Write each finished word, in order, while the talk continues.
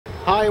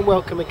Hi and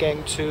welcome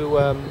again to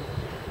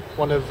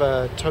one of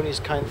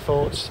Tony's kind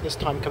thoughts, this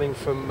time coming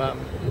from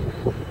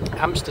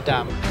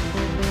Amsterdam.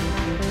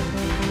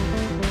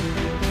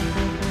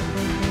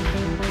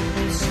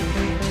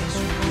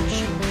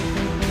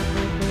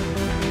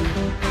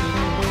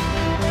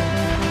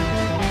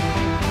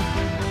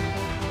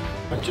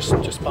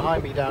 Just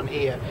behind me down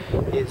here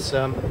is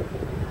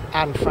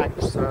Anne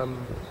Frank's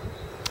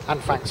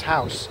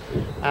house,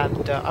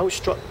 and I was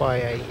struck by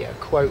a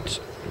quote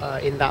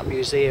in that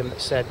museum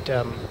that said,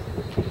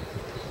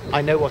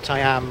 "I know what I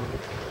am.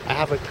 I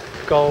have a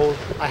goal.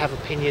 I have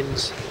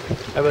opinions,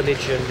 a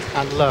religion,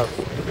 and love."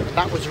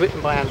 That was written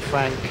by Anne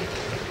Frank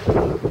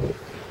on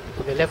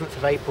the 11th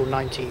of April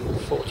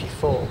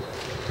 1944.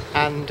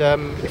 And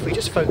if we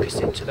just focus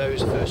into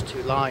those first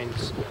two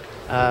lines,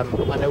 I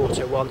know what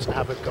I want and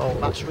have a goal,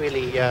 that's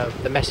really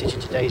the message in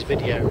today's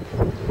video,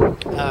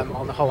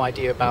 on the whole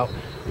idea about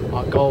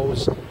our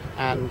goals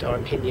and our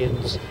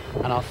opinions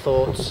and our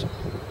thoughts.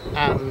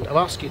 And I'll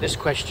ask you this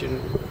question: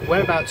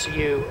 whereabouts are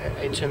you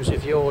in terms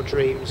of your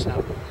dreams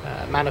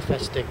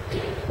manifesting?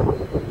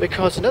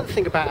 Because another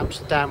thing about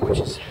Amsterdam which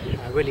is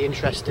really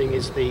interesting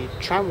is the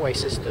tramway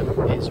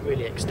system is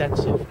really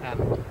extensive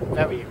and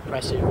very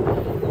impressive,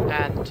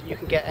 and you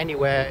can get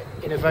anywhere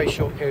in a very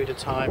short period of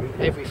time,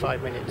 every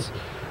 5 minutes.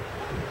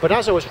 But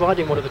as I was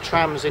riding one of the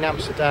trams in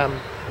Amsterdam,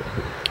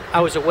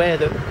 I was aware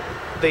that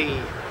the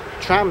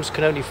trams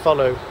can only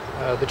follow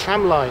the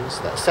tram lines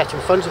that are set in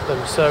front of them.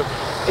 So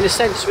in a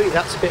sense, really,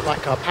 that's a bit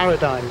like our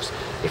paradigms.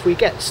 If we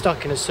get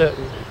stuck in a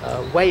certain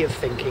way of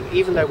thinking,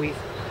 even though we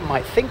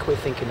might think we're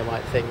thinking the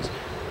right things,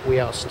 we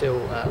are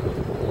still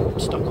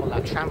stuck on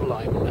that tram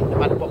line, and no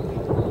matter what we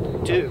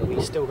do,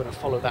 we're still going to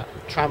follow that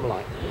tram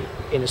line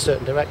in a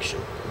certain direction.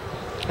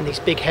 And these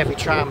big heavy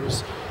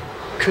trams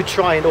could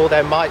try in all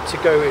their might to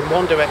go in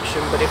one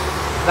direction, but if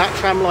that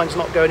tram line's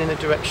not going in the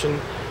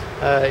direction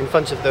in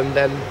front of them,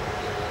 then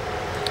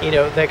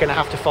they're going to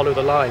have to follow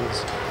the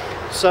lines.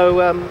 So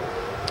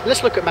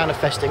let's look at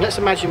manifesting. Let's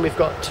imagine we've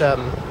got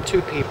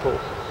two people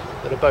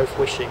that are both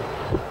wishing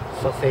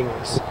for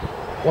things.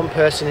 One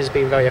person is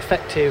being very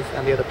effective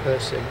and the other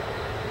person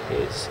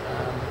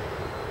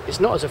is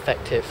not as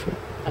effective.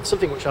 And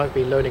something which I've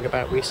been learning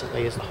about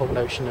recently is the whole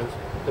notion of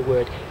the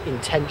word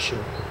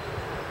intention.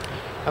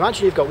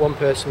 Imagine you've got one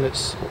person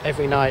that's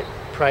every night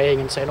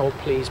praying and saying, "Oh,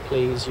 please,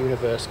 please,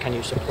 universe, can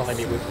you supply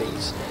me with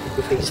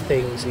these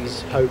things,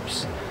 these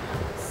hopes?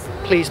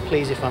 Please,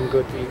 please, if I'm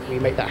good, will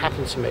you make that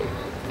happen to me?"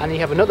 And you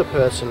have another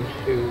person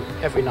who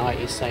every night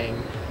is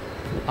saying,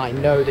 "I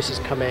know this is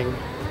coming,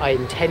 I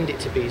intend it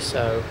to be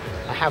so,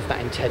 I have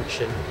that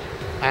intention,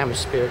 I am a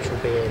spiritual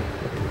being,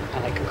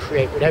 and I can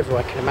create whatever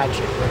I can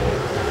imagine."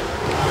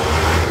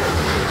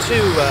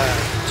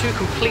 Two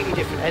completely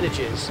different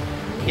energies,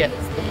 yet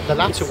the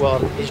latter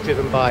one is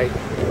driven by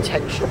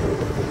intention.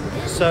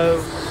 So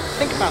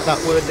think about that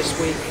word this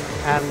week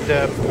and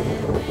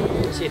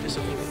see if it's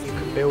something that you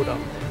can build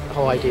on, the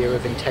whole idea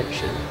of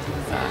intention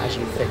as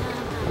you think.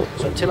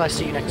 So until I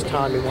see you next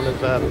time in one of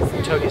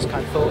Tony's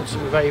kind thoughts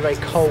from a very, very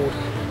cold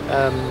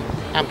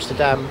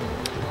Amsterdam,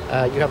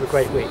 you have a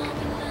great week.